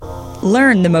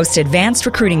Learn the most advanced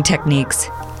recruiting techniques.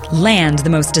 Land the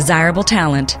most desirable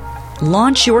talent.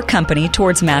 Launch your company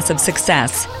towards massive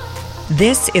success.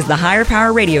 This is the Hire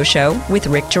Power Radio Show with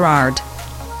Rick Girard.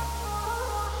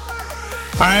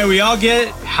 All right, we all get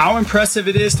how impressive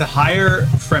it is to hire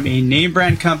from a name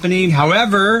brand company.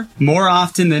 However, more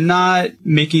often than not,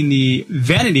 making the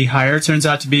vanity hire turns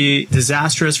out to be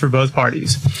disastrous for both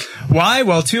parties. Why?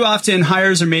 Well, too often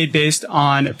hires are made based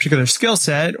on a particular skill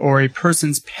set or a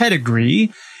person's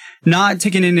pedigree, not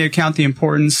taking into account the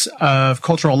importance of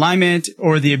cultural alignment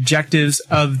or the objectives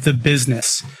of the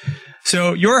business.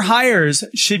 So your hires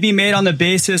should be made on the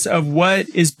basis of what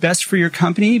is best for your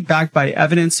company, backed by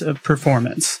evidence of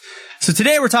performance. So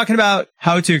today we're talking about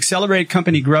how to accelerate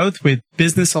company growth with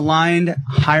business-aligned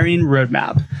hiring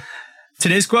roadmap.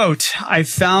 Today's quote, I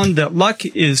found that luck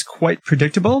is quite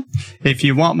predictable. If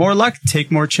you want more luck,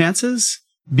 take more chances,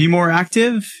 be more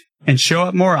active, and show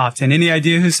up more often. Any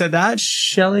idea who said that?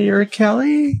 Shelley or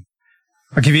Kelly?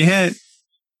 I'll give you a hint.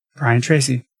 Brian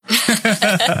Tracy.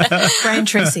 Brian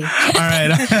Tracy. All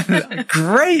right.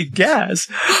 Great guess.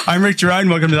 I'm Rick Girard, and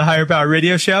welcome to the Hire Power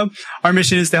Radio Show. Our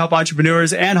mission is to help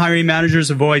entrepreneurs and hiring managers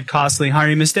avoid costly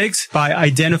hiring mistakes by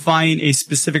identifying a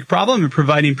specific problem and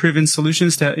providing proven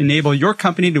solutions to enable your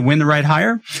company to win the right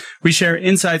hire. We share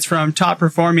insights from top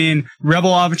performing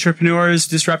rebel entrepreneurs,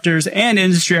 disruptors, and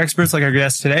industry experts like our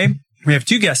guest today. We have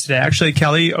two guests today, actually,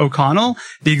 Kelly O'Connell,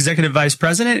 the Executive Vice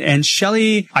President, and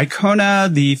Shelley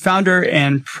Icona, the founder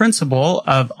and principal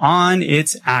of On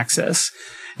Its Axis.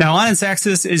 Now, On Its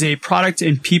Axis is a product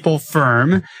and people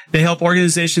firm. They help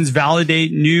organizations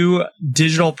validate new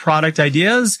digital product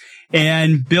ideas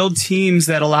and build teams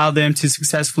that allow them to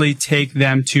successfully take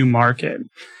them to market.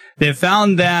 They've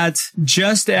found that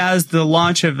just as the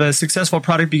launch of a successful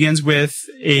product begins with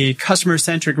a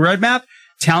customer-centric roadmap,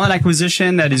 talent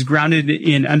acquisition that is grounded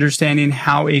in understanding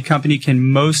how a company can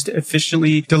most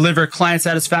efficiently deliver client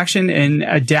satisfaction and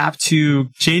adapt to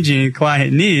changing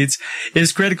client needs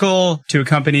is critical to a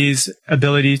company's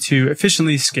ability to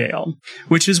efficiently scale,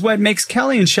 which is what makes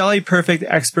Kelly and Shelley perfect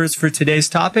experts for today's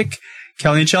topic.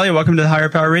 Kelly and Shelley, welcome to the Hire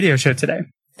Power Radio Show today.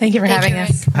 Thank you for having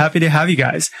us. Happy to have you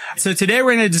guys. So today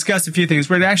we're going to discuss a few things.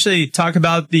 We're going to actually talk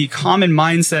about the common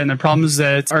mindset and the problems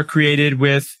that are created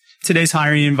with today's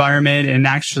hiring environment and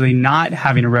actually not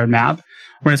having a roadmap.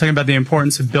 We're going to talk about the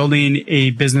importance of building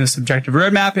a business objective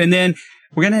roadmap. And then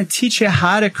we're going to teach you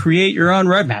how to create your own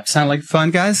roadmap. Sound like fun,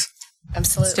 guys?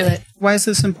 Absolutely. Let's do it. Why is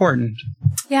this important?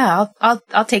 Yeah,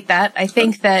 I'll take that. I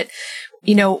think that,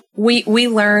 we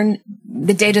learn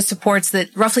the data supports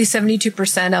that roughly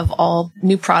 72% of all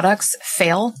new products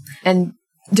fail. And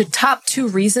the top two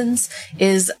reasons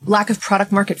is lack of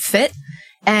product market fit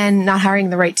and not hiring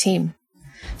the right team.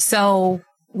 So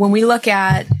when we look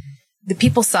at the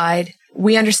people side,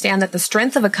 we understand that the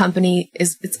strength of a company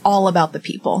it's all about the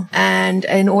people. And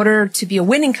in order to be a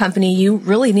winning company, you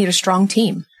really need a strong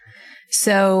team.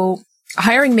 So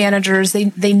hiring managers,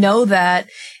 they know that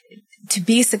to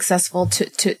be successful,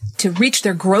 to reach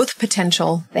their growth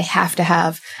potential, they have to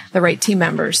have the right team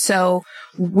members. So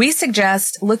we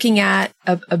suggest looking at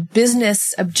a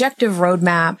business objective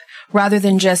roadmap rather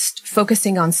than just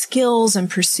focusing on skills and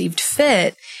perceived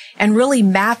fit, and really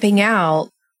mapping out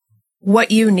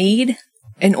what you need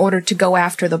in order to go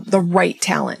after the right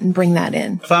talent and bring that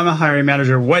in. If I'm a hiring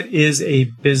manager, what is a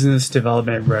business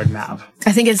development roadmap?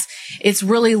 I think it's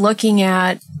really looking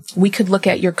at, we could look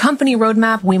at your company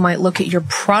roadmap, we might look at your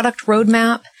product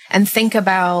roadmap, and think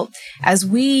about, as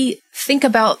we think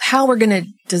about how we're going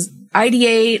to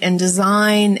ideate and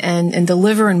design and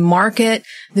deliver and market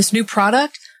this new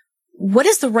product, what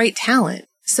is the right talent?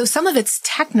 So some of it's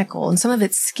technical and some of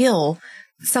it's skill.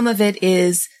 Some of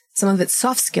it's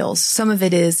soft skills. Some of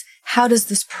it is, how does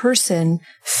this person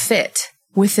fit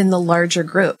within the larger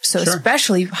group? So Sure.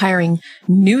 Especially hiring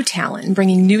new talent and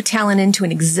bringing new talent into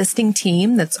an existing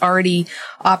team that's already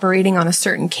operating on a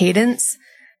certain cadence,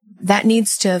 that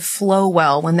needs to flow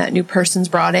well when that new person's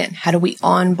brought in. How do we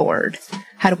onboard?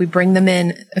 How do we bring them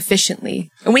in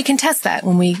efficiently? And we can test that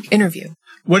when we interview.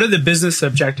 What are the business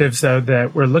objectives, though,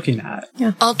 that we're looking at?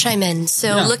 Yeah. I'll chime in.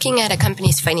 So looking at a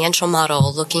company's financial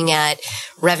model, looking at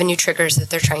revenue triggers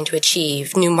that they're trying to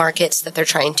achieve, new markets that they're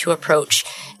trying to approach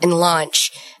and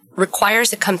launch,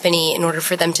 requires a company, in order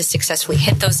for them to successfully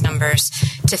hit those numbers,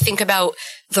 to think about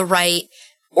the right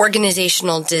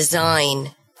organizational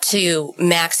design to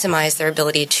maximize their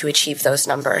ability to achieve those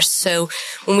numbers. So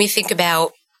when we think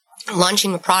about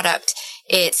launching a product,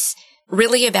 it's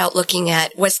really about looking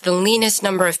at what's the leanest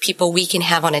number of people we can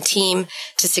have on a team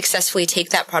to successfully take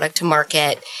that product to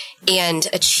market and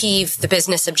achieve the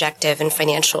business objective and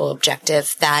financial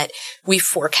objective that we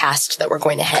forecast that we're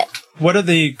going to hit. What are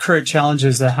the current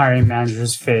challenges that hiring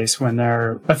managers face when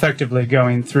they're effectively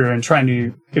going through and trying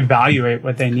to evaluate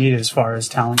what they need as far as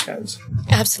talent goes?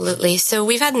 Absolutely. So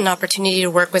we've had an opportunity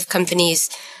to work with companies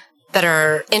that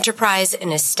are enterprise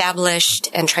and established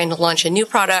and trying to launch a new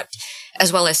product,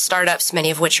 as well as startups,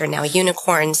 many of which are now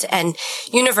unicorns. And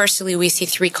universally, we see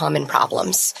three common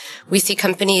problems. We see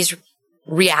companies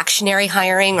reactionary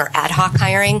hiring or ad hoc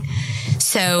hiring.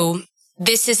 So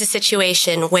this is a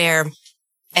situation where,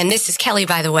 and this is Kelly,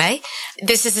 by the way,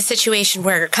 this is a situation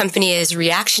where a company is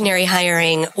reactionary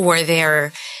hiring or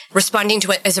they're responding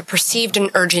to it as a perceived and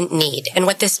urgent need. And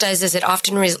what this does is it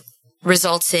often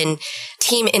results in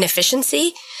team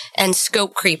inefficiency and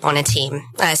scope creep on a team.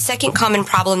 A second common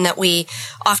problem that we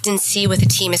often see with a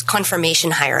team is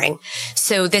confirmation hiring.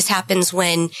 So this happens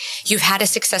when you've had a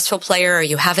successful player or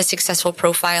you have a successful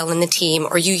profile in the team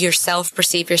or you yourself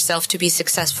perceive yourself to be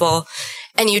successful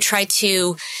and you try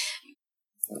to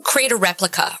create a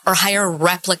replica or hire a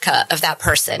replica of that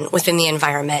person within the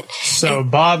environment. So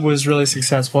Bob was really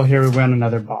successful. Here we want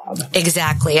another Bob.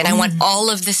 Exactly. And I want all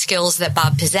of the skills that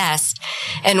Bob possessed.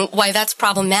 And why that's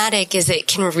problematic is it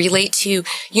can relate to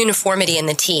uniformity in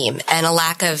the team and a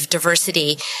lack of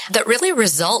diversity that really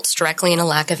results directly in a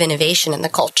lack of innovation in the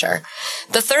culture.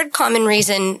 The third common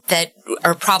reason that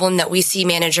or problem that we see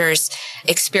managers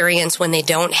experience when they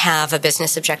don't have a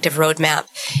business objective roadmap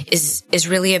is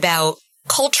really about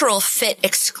cultural fit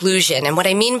exclusion. And what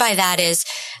I mean by that is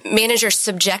managers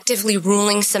subjectively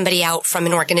ruling somebody out from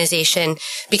an organization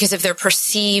because of their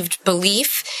perceived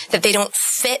belief that they don't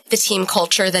fit the team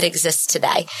culture that exists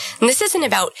today. And this isn't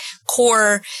about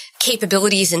core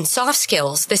capabilities and soft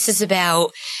skills. This is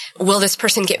about, will this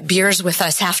person get beers with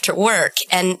us after work?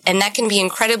 And that can be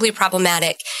incredibly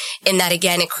problematic in that,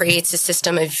 again, it creates a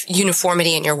system of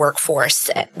uniformity in your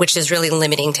workforce, which is really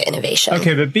limiting to innovation.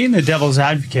 Okay, but being the devil's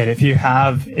advocate, if you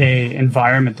have a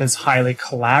environment that's highly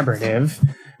collaborative,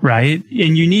 right,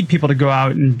 and you need people to go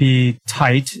out and be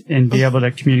tight and be able to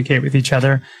communicate with each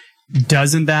other,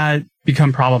 doesn't that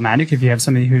become problematic if you have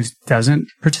somebody who doesn't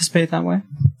participate that way?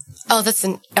 Oh, that's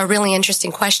a really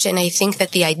interesting question. I think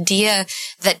that the idea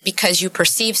that because you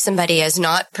perceive somebody as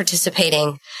not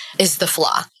participating is the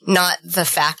flaw, not the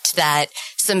fact that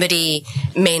somebody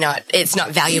it's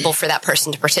not valuable for that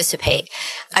person to participate.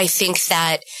 I think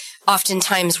that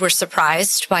oftentimes we're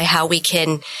surprised by how we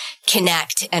can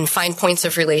connect and find points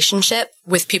of relationship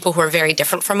with people who are very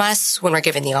different from us when we're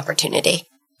given the opportunity.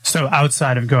 So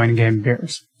outside of going and getting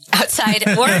beers. Outside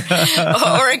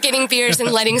or getting beers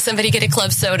and letting somebody get a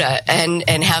club soda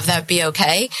and have that be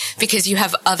okay because you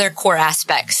have other core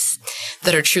aspects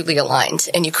that are truly aligned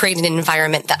and you create an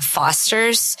environment that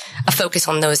fosters a focus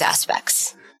on those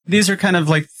aspects. These are kind of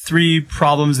like three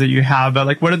problems that you have, but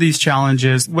like what are these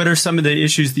challenges? What are some of the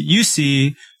issues that you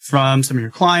see from some of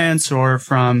your clients or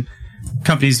from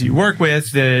companies that you work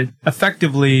with that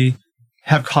effectively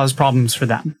have caused problems for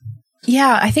them?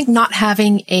 Yeah, I think not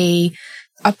having a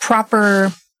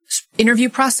proper interview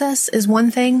process is one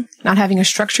thing. Not having a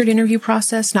structured interview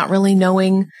process, not really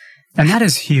knowing. And that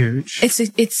is huge.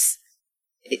 It's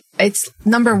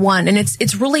number one. And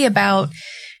it's really about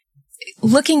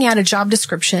looking at a job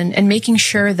description and making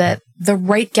sure that the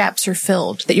right gaps are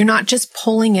filled, that you're not just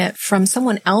pulling it from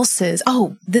someone else's,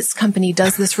 oh, this company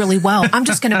does this really well, I'm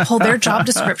just going to pull their job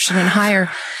description and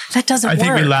hire. That doesn't work. I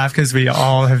think we laugh because we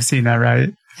all have seen that,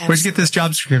 right? Absolutely. Where'd you get this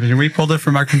job description? We pulled it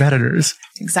from our competitors.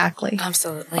 Exactly.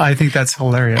 Absolutely. I think that's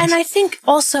hilarious. And I think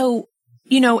also,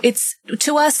 it's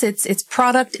to us, it's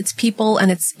product, it's people, and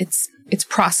it's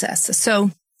process. So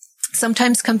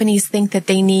sometimes companies think that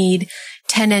they need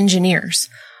 10 engineers,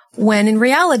 when in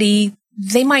reality,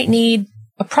 they might need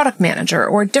a product manager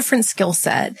or a different skill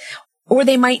set, or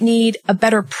they might need a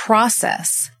better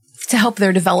process to help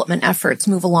their development efforts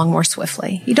move along more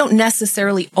swiftly. You don't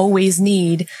necessarily always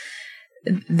need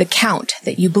the count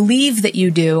that you believe that you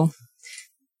do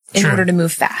in order to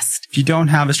move fast. If you don't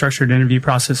have a structured interview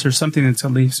process or something that's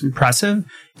at least impressive,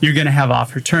 you're going to have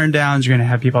offer turndowns. You're going to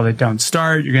have people that don't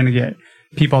start. You're going to get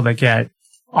people that get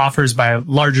offers by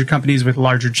larger companies with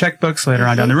larger checkbooks later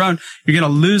on down the road. You're going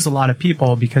to lose a lot of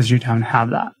people because you don't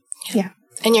have that. Yeah.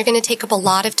 And you're going to take up a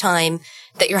lot of time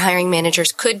that your hiring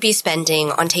managers could be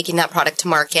spending on taking that product to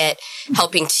market,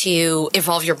 helping to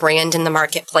evolve your brand in the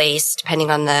marketplace, depending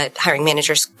on the hiring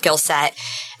manager's skill set.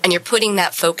 And you're putting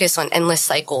that focus on endless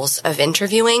cycles of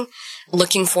interviewing,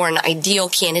 looking for an ideal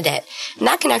candidate. And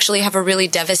that can actually have a really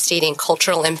devastating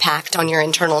cultural impact on your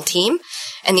internal team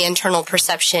and the internal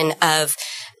perception of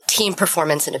team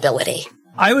performance and ability.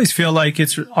 I always feel like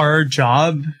it's our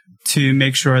job to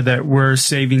make sure that we're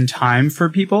saving time for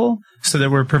people so that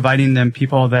we're providing them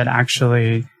people that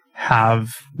actually have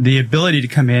the ability to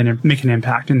come in and make an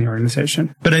impact in the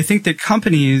organization. But I think that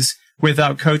companies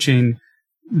without coaching,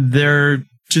 they're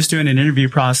just doing an interview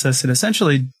process that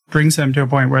essentially brings them to a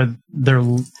point where they're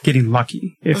getting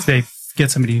lucky if they get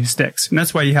somebody who sticks. And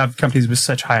that's why you have companies with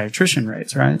such high attrition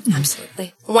rates, right?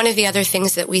 Absolutely. One of the other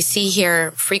things that we see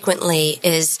here frequently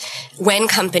is when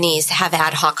companies have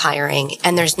ad hoc hiring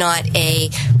and there's not a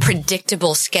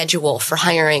predictable schedule for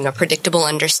hiring, a predictable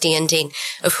understanding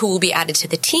of who will be added to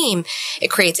the team, it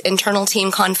creates internal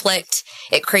team conflict.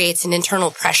 It creates an internal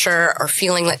pressure or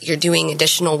feeling that you're doing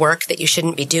additional work that you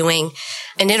shouldn't be doing.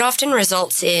 And it often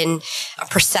results in a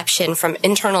perception from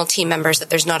internal team members that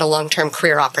there's not a long-term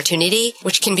career opportunity,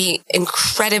 which can be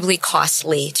incredibly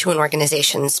costly to an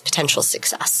organization's potential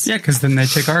success. Yeah, because then they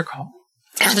take our call.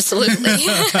 Absolutely.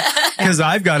 Because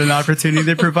I've got an opportunity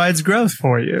that provides growth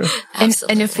for you.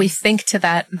 And if we think to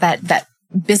that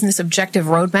business objective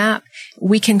roadmap,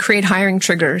 we can create hiring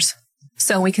triggers.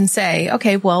 So we can say,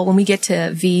 okay, well, when we get to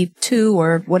V2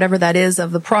 or whatever that is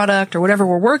of the product or whatever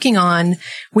we're working on,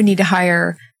 we need to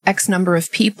hire X number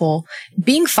of people.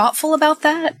 Being thoughtful about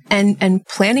that and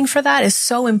planning for that is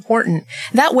so important.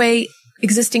 That way,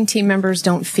 existing team members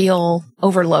don't feel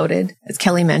overloaded, as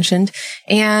Kelly mentioned,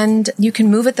 and you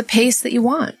can move at the pace that you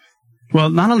want.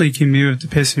 Well, not only can you move at the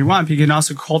pace that you want, but you can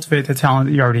also cultivate the talent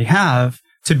that you already have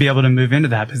to be able to move into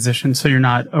that position. So you're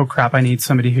not, oh crap, I need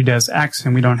somebody who does X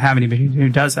and we don't have anybody who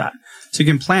does that. So you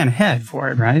can plan ahead for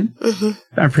it, right?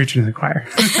 Mm-hmm. I'm preaching to the choir.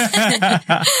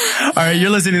 All right. You're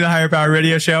listening to the Higher Power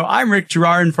Radio Show. I'm Rick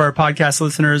Girard. And for our podcast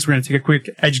listeners, we're going to take a quick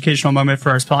educational moment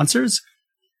for our sponsors.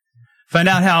 Find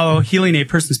out how healing a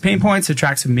person's pain points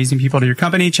attracts amazing people to your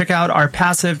company. Check out our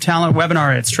passive talent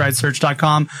webinar at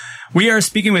stridesearch.com. We are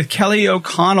speaking with Kelly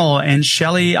O'Connell and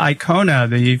Shelly Icona,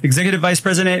 the Executive Vice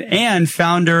President and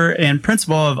founder and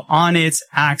principal of On Its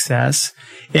Access.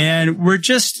 And we're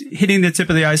just hitting the tip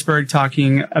of the iceberg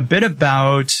talking a bit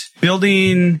about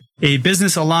building a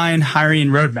business-aligned hiring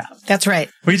roadmap. That's right.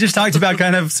 We just talked about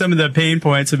kind of some of the pain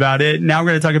points about it. Now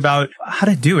we're going to talk about how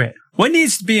to do it. What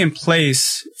needs to be in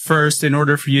place first in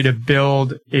order for you to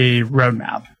build a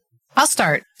roadmap? I'll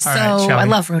start. All right, I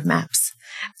love roadmaps.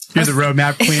 You're the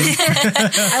roadmap queen.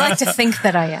 I like to think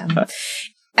that I am.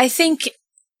 I think,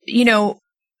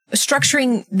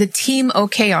 structuring the team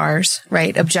OKRs,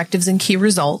 right? Objectives and key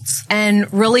results,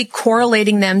 and really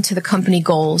correlating them to the company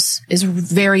goals is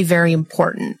very, very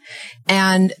important.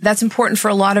 And that's important for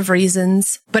a lot of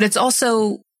reasons, but it's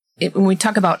also, when we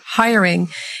talk about hiring,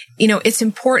 it's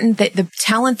important that the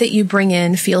talent that you bring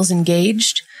in feels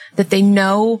engaged, that they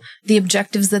know the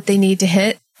objectives that they need to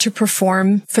hit to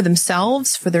perform for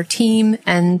themselves, for their team,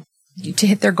 and to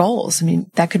hit their goals. I mean,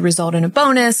 that could result in a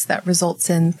bonus, that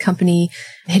results in company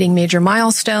hitting major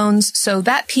milestones. So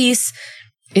that piece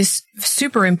is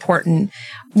super important.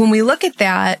 When we look at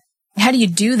that, how do you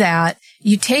do that?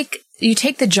 You take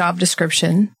the job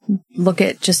description, look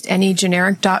at just any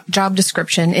generic job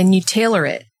description, and you tailor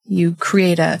it. You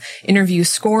create a interview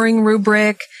scoring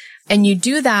rubric, and you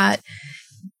do that,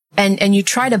 and you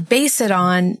try to base it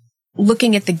on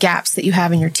looking at the gaps that you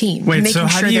have in your team. Wait, so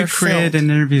how do you create an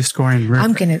interview scoring rubric?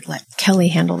 I'm going to let Kelly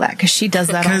handle that because she does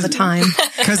that all the time.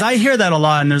 Because I hear that a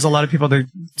lot, and there's a lot of people that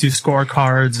do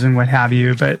scorecards and what have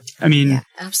you. But I mean, yeah,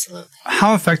 absolutely.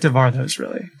 How effective are those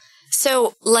really?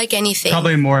 So, like anything,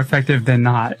 probably more effective than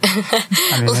not.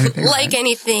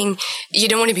 Anything, you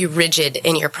don't want to be rigid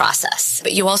in your process,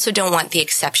 but you also don't want the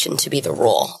exception to be the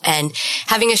rule. And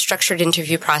having a structured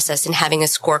interview process and having a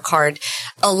scorecard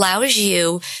allows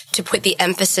you to put the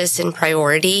emphasis and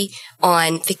priority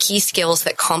on the key skills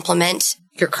that complement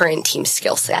your current team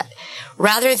skill set,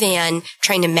 rather than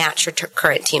trying to match your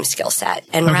current team skill set,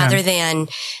 and rather than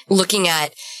looking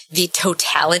at the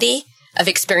totality of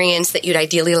experience that you'd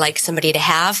ideally like somebody to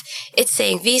have. It's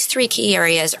saying these 3 key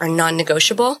areas are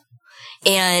non-negotiable,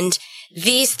 and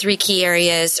these 3 key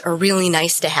areas are really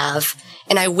nice to have.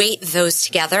 And I weight those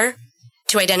together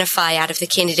to identify out of the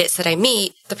candidates that I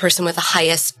meet, the person with the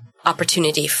highest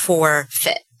opportunity for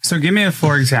fit. So give me a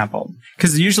for example,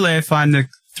 because usually I find the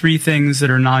 3 things that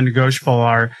are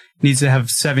non-negotiable needs to have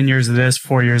 7 years of this,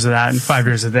 4 years of that, and 5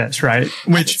 years of this, right?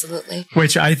 Absolutely.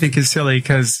 Which I think is silly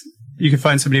because you can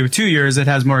find somebody with 2 years that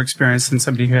has more experience than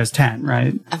somebody who has 10,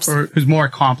 right? Absolutely. Or who's more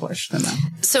accomplished than them.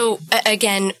 So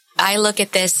again, I look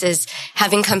at this as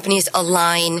having companies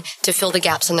align to fill the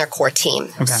gaps on their core team.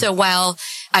 Okay. So while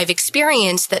I've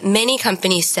experienced that many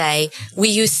companies say we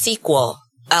use SQL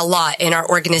a lot in our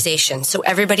organization. So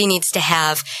everybody needs to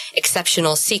have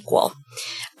exceptional SQL.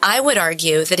 I would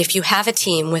argue that if you have a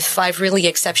team with 5 really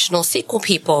exceptional SQL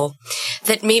people,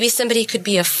 that maybe somebody could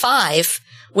be a 5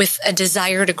 with a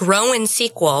desire to grow in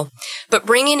SQL, but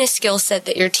bring in a skill set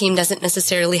that your team doesn't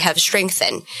necessarily have strength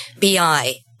in.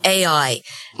 BI, AI,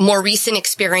 more recent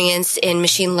experience in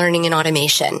machine learning and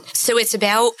automation. So it's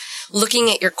about looking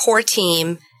at your core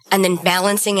team and then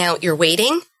balancing out your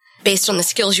weighting based on the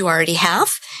skills you already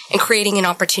have and creating an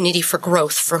opportunity for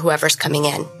growth for whoever's coming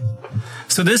in.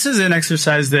 So this is an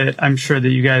exercise that I'm sure that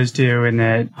you guys do and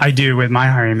that I do with my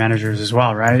hiring managers as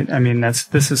well, right? I mean,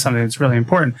 this is something that's really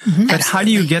important. Mm-hmm. But Absolutely. How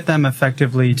do you get them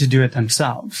effectively to do it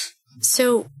themselves?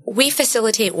 So we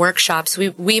facilitate workshops.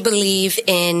 We believe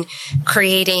in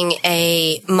creating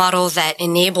a model that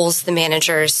enables the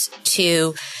managers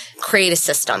to create a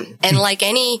system. And like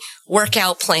any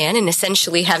workout plan and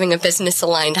essentially having a business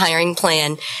aligned hiring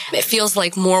plan, it feels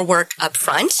like more work up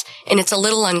front and it's a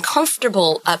little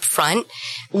uncomfortable up front.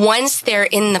 Once they're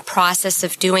in the process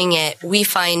of doing it, we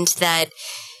find that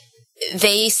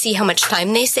they see how much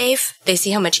time they save. They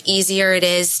see how much easier it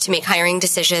is to make hiring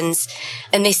decisions,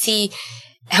 and they see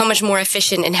how much more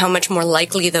efficient and how much more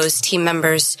likely those team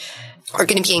members are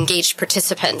going to be engaged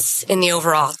participants in the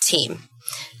overall team.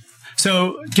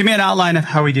 So give me an outline of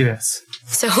how we do this.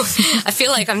 So I feel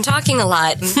like I'm talking a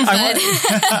lot. But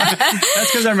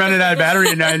that's because I'm running out of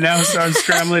battery right now, so I'm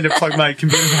scrambling to plug my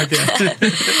computer back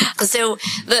in. So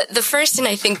the first and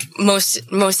I think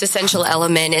most essential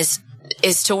element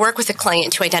is to work with a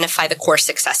client to identify the core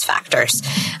success factors.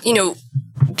 You know,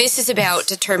 this is about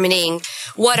determining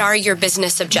what are your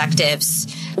business objectives,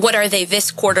 what are they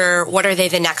this quarter, what are they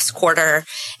the next quarter,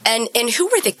 and who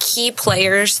are the key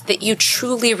players that you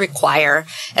truly require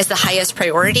as the highest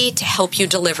priority to help you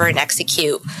deliver and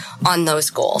execute on those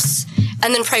goals.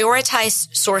 And then prioritize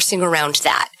sourcing around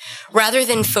that. Rather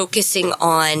than focusing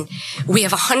on, we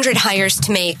have 100 hires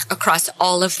to make across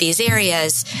all of these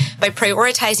areas, by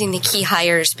prioritizing the key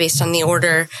hires based on the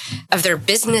order of their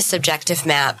business objective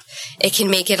map, it can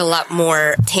make it a lot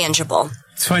more tangible.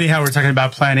 It's funny how we're talking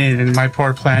about planning and my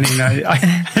poor planning.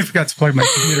 I forgot to plug my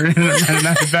computer in and I'm running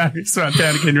out of battery, so I'm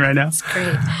panicking right now. That's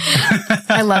great.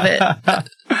 I love it.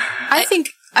 I think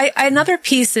another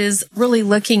piece is really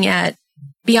looking at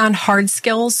beyond hard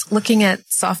skills, looking at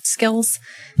soft skills.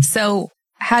 So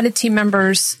how do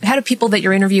people that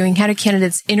you're interviewing, how do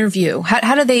candidates interview?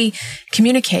 How do they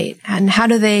communicate? And how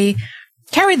do they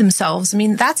carry themselves? I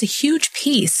mean, that's a huge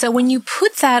piece. So when you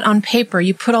put that on paper,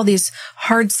 you put all these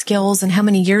hard skills and how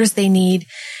many years they need,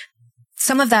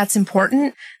 some of that's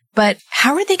important. But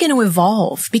how are they going to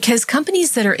evolve? Because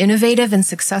companies that are innovative and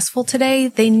successful today,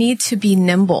 they need to be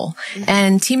nimble,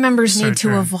 and team members need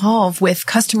to evolve with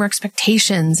customer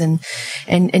expectations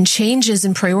and changes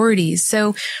in priorities.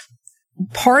 So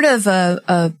part of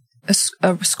a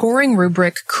scoring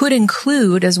rubric could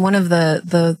include, as one of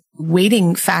the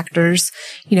weighting factors,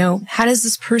 you know, how does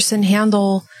this person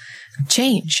handle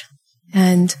change?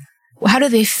 And how do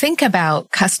they think about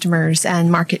customers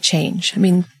and market change? I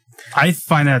mean, I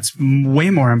find that's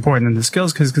way more important than the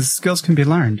skills because skills can be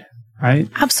learned, right?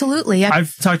 Absolutely.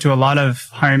 I've talked to a lot of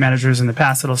hiring managers in the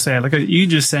past that'll say, look, you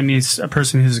just send me a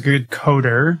person who's a good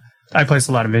coder. I place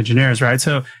a lot of engineers, right?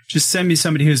 So just send me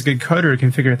somebody who's a good coder who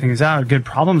can figure things out, a good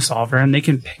problem solver, and they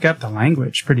can pick up the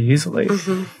language pretty easily.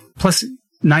 Mm-hmm. Plus,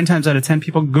 9 times out of 10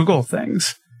 people Google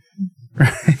things,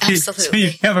 right? Absolutely. So if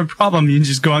you have a problem, you can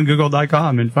just go on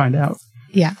google.com and find out.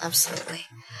 Yeah, absolutely.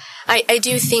 I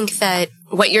do think that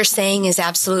what you're saying is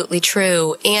absolutely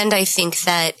true. And I think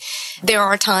that there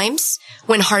are times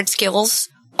when hard skills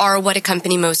are what a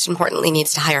company most importantly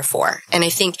needs to hire for. And I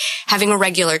think having a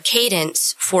regular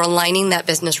cadence for aligning that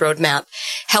business roadmap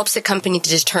helps a company to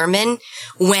determine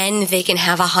when they can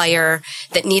have a hire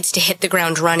that needs to hit the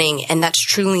ground running. And that's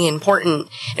truly important.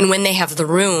 And when they have the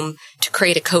room to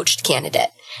create a coached candidate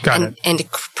and to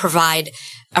provide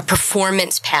a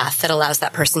performance path that allows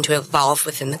that person to evolve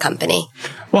within the company.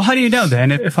 Well, how do you know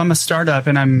then? If I'm a startup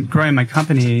and I'm growing my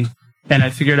company and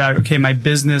I figured out, okay, my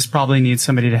business probably needs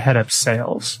somebody to head up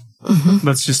sales. Mm-hmm.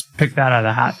 Let's just pick that out of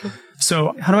the hat. Mm-hmm.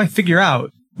 So how do I figure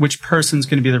out which person's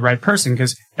going to be the right person?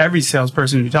 Because every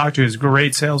salesperson you talk to is a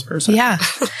great salesperson. Yeah.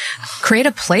 Create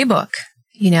a playbook.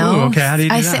 You know, ooh, okay. How do you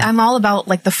do that? I'm all about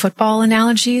like the football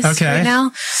analogies right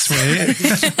now. Sweet.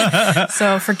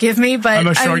 So forgive me, but I'm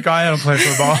a short guy. I don't play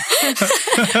football.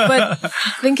 But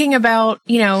thinking about,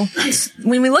 you know,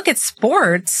 when we look at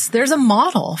sports, there's a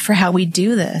model for how we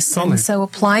do this. Totally. And so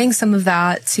applying some of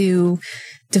that to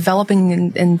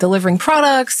developing and delivering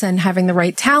products and having the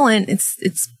right talent,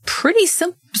 it's pretty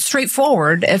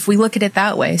straightforward if we look at it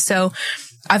that way. So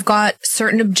I've got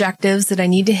certain objectives that I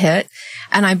need to hit,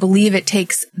 and I believe it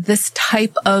takes this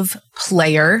type of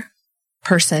player,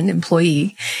 person,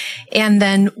 employee. And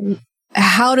then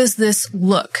how does this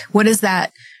look? What does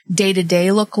that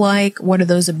day-to-day look like? What are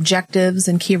those objectives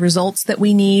and key results that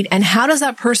we need? And how does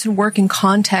that person work in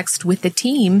context with the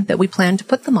team that we plan to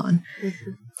put them on?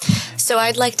 Mm-hmm. So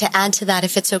I'd like to add to that,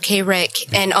 if it's okay,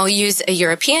 Rick, and I'll use a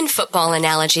European football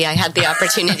analogy. I had the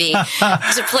opportunity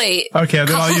to play. Okay,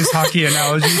 then I'll use hockey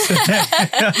analogies.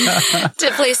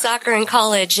 To play soccer in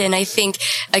college. And I think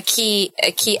a key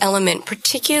element,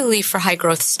 particularly for high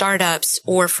growth startups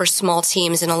or for small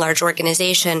teams in a large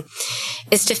organization,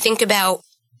 is to think about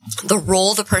the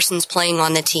role the person's playing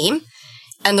on the team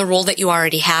and the role that you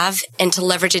already have, and to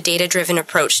leverage a data-driven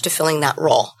approach to filling that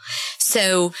role.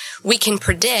 So we can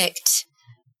predict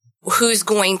who's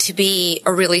going to be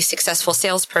a really successful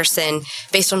salesperson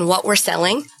based on what we're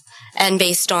selling and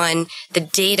based on the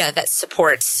data that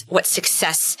supports what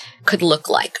success could look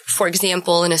like. For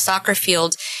example, in a soccer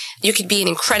field, you could be an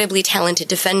incredibly talented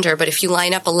defender, but if you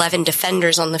line up 11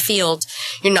 defenders on the field,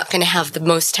 you're not going to have the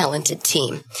most talented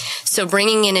team. So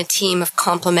bringing in a team of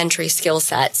complementary skill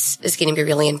sets is going to be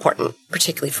really important,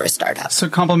 particularly for a startup. So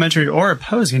complementary or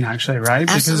opposing, actually, right?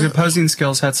 Absolutely. Because opposing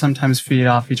skill sets sometimes feed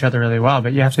off each other really well,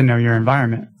 but you have to know your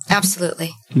environment.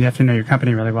 Absolutely. You have to know your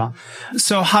company really well.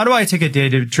 So how do I take a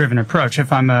data-driven approach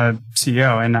if I'm a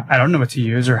CEO and I don't know what to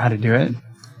use or how to do it?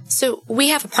 So we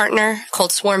have a partner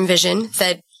called Swarm Vision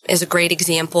that is a great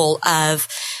example of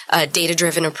a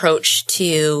data-driven approach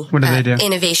to What do they do?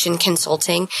 Innovation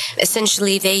consulting.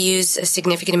 Essentially, they use a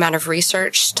significant amount of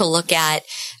research to look at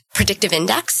predictive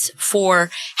index for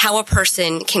how a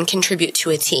person can contribute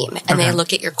to a team. And They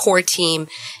look at your core team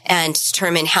and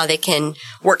determine how they can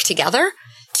work together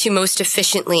to most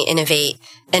efficiently innovate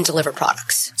and deliver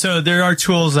products. So there are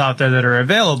tools out there that are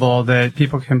available that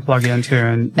people can plug into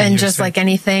and just like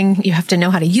anything, you have to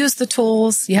know how to use the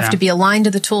tools. You have to be aligned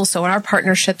to the tools. So in our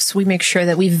partnerships, we make sure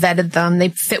that we've vetted them. They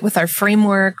fit with our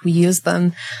framework. We use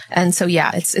them. And so,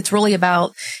 it's really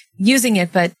about using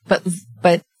it, but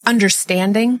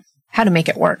understanding how to make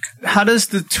it work. How does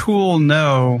the tool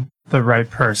know the right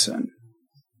person?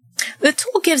 The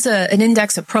tool gives an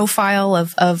index, a profile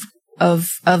of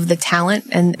the talent,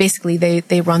 and basically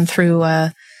they run through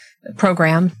a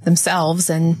program themselves,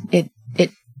 and it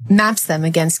maps them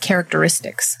against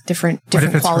characteristics, different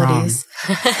qualities.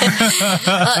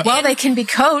 Well, they can be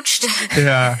coached.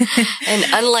 Yeah. And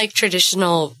unlike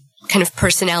traditional kind of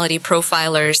personality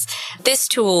profilers, this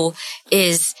tool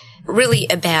is really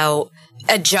about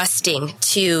adjusting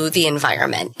to the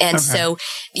environment. And so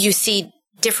you see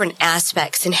different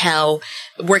aspects and how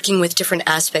working with different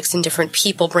aspects and different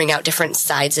people bring out different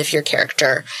sides of your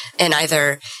character and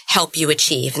either help you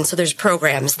achieve. And so there's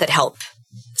programs that help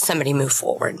somebody move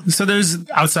forward. So there's,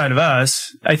 outside of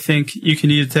us, I think you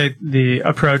can either take the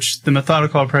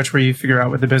methodical approach where you figure out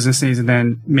what the business needs and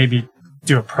then maybe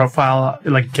do a profile,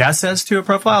 like guess as to a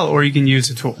profile, or you can use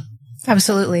a tool.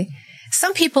 Absolutely.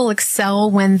 Some people excel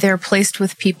when they're placed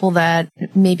with people that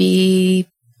maybe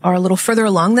are a little further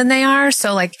along than they are.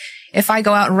 So like if I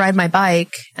go out and ride my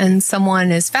bike and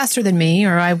someone is faster than me,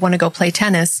 or I want to go play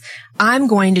tennis, I'm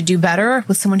going to do better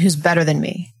with someone who's better than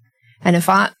me. And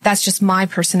that's just my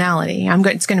personality.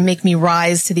 It's going to make me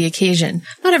rise to the occasion.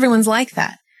 Not everyone's like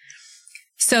that.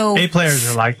 So A players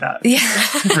are like that. Yeah.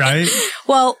 Right?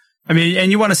 Well, I mean,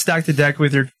 and you want to stack the deck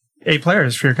with your A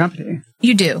players for your company.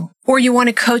 You do. Or you want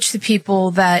to coach the people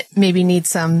that maybe need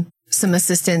some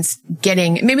assistance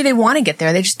maybe they want to get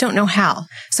there. They just don't know how.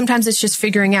 Sometimes it's just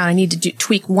figuring out I need to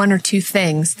tweak one or two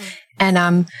things and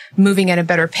I'm moving at a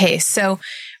better pace. So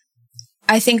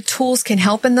I think tools can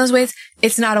help in those ways.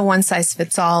 It's not a one size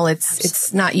fits all.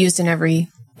 It's not used in every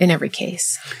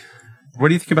case. What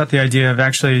do you think about the idea of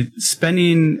actually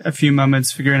spending a few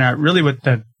moments figuring out really what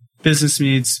the business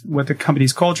needs, what the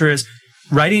company's culture is,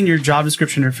 writing your job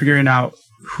description or figuring out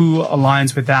who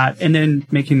aligns with that, and then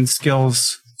making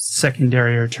skills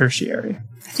secondary or tertiary?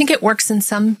 I think it works in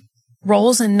some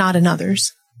roles and not in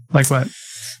others. Like what?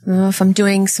 If I'm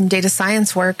doing some data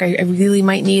science work, I really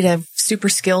might need a super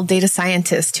skilled data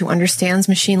scientist who understands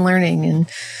machine learning and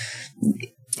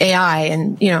AI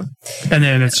and. And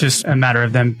then it's just a matter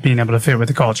of them being able to fit with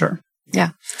the culture.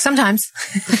 Yeah, sometimes.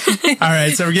 All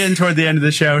right. So we're getting toward the end of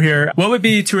the show here. What would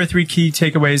be 2 or 3 key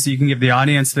takeaways that you can give the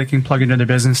audience that can plug into their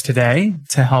business today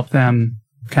to help them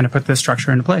kind of put this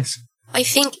structure into place? I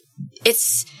think it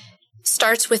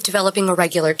starts with developing a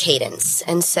regular cadence.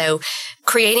 And so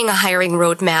creating a hiring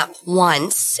roadmap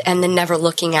once and then never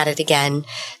looking at it again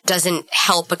doesn't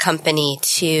help a company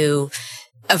to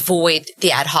avoid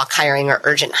the ad hoc hiring or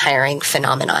urgent hiring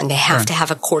phenomenon. They have to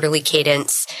have a quarterly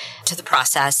cadence to the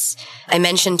process. I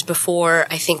mentioned before,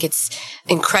 I think it's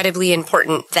incredibly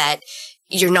important that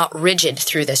you're not rigid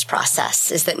through this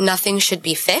process, is that nothing should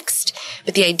be fixed.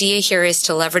 But the idea here is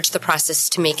to leverage the process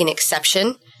to make an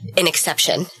exception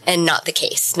and not the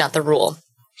case, not the rule.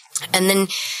 And then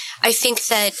I think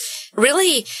that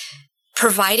really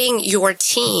providing your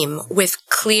team with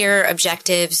clear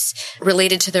objectives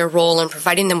related to their role and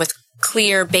providing them with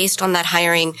clear, based on that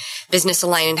hiring, business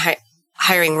aligned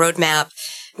hiring roadmap,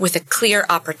 with a clear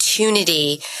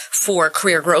opportunity for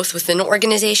career growth within an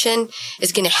organization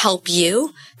is going to help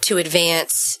you to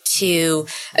advance, to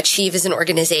achieve as an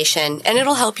organization, and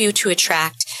it'll help you to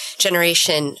attract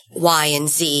Generation Y and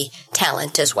Z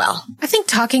talent as well. I think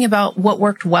talking about what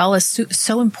worked well is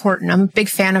so important. I'm a big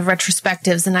fan of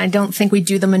retrospectives, and I don't think we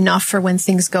do them enough for when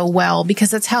things go well, because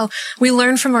that's how we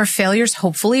learn from our failures,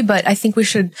 hopefully, but I think we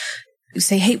should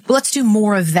say, hey, let's do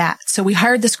more of that. So we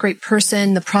hired this great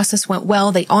person. The process went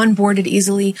well. They onboarded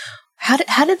easily. How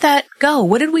did that go?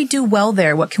 What did we do well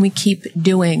there? What can we keep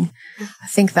doing? I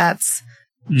think that's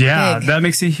big. That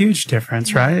makes a huge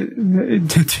difference, right?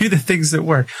 To do the things that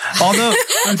work. Although,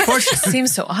 unfortunately, it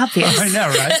seems so obvious. I know,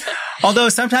 right? Although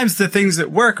sometimes the things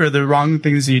that work are the wrong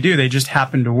things that you do. They just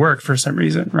happen to work for some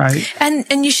reason, right?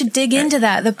 And you should dig into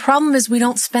that. The problem is we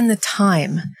don't spend the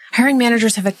time. Hiring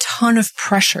managers have a ton of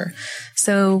pressure.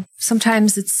 So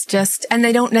sometimes it's just, and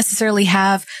they don't necessarily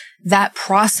have that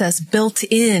process built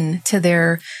in to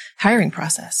their hiring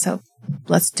process. So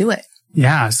let's do it.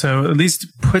 Yeah. So at least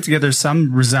put together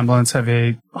some resemblance of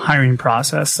a hiring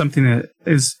process, something that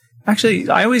is actually,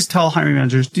 I always tell hiring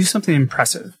managers, do something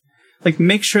impressive. Like,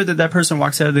 make sure that person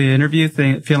walks out of the interview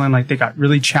feeling like they got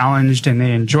really challenged and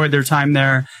they enjoyed their time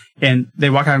there. And they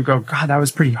walk out and go, God, that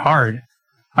was pretty hard.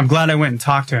 I'm glad I went and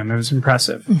talked to him. It was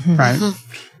impressive. Right? All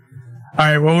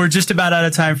right. Well, we're just about out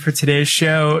of time for today's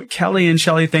show. Kelly and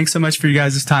Shelley, thanks so much for you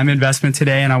guys' time investment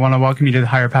today. And I want to welcome you to the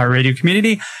Higher Power Radio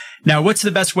community. Now, what's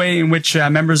the best way in which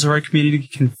members of our community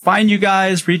can find you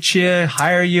guys, reach you,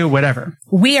 hire you, whatever?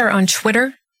 We are on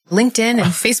Twitter, LinkedIn,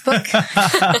 and Facebook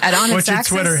at On Its What's your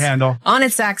Axis. Twitter handle? On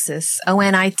Its Axis,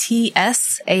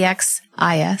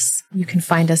 ONITSAXIS. You can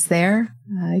find us there.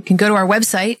 You can go to our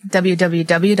website,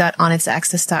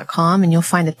 www.onitsaxis.com, and you'll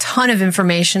find a ton of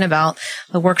information about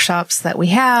the workshops that we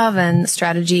have and the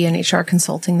strategy and HR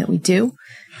consulting that we do.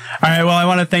 All right. Well, I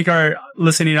want to thank our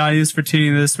listening audience for tuning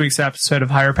in to this week's episode of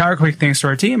Higher Power. Quick thanks to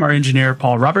our team, our engineer,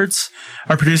 Paul Roberts,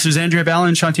 our producers, Andrea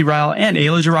Ballin, Shanti Ryle, and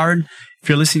Ayla Gerard. If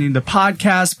you're listening to the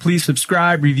podcast, please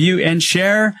subscribe, review, and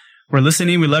share. We're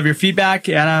listening. We love your feedback.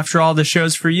 And after all, the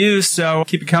show's for you. So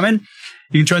keep it coming.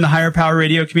 You can join the Higher Power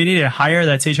Radio community at Higher,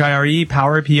 that's Hire,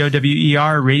 Power,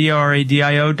 Power, radio,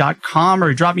 radio.com,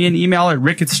 or drop me an email at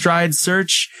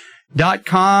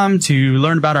rick@stridesearch.com to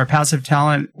learn about our passive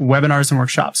talent webinars and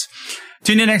workshops.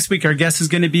 Tune in next week. Our guest is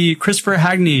going to be Christopher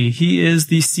Hagney. He is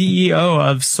the CEO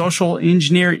of Social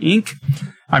Engineer Inc.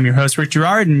 I'm your host, Rick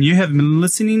Girard, and you have been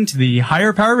listening to the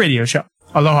Higher Power Radio Show.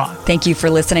 Aloha. Thank you for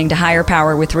listening to Higher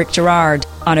Power with Rick Girard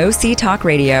on OC Talk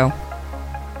Radio.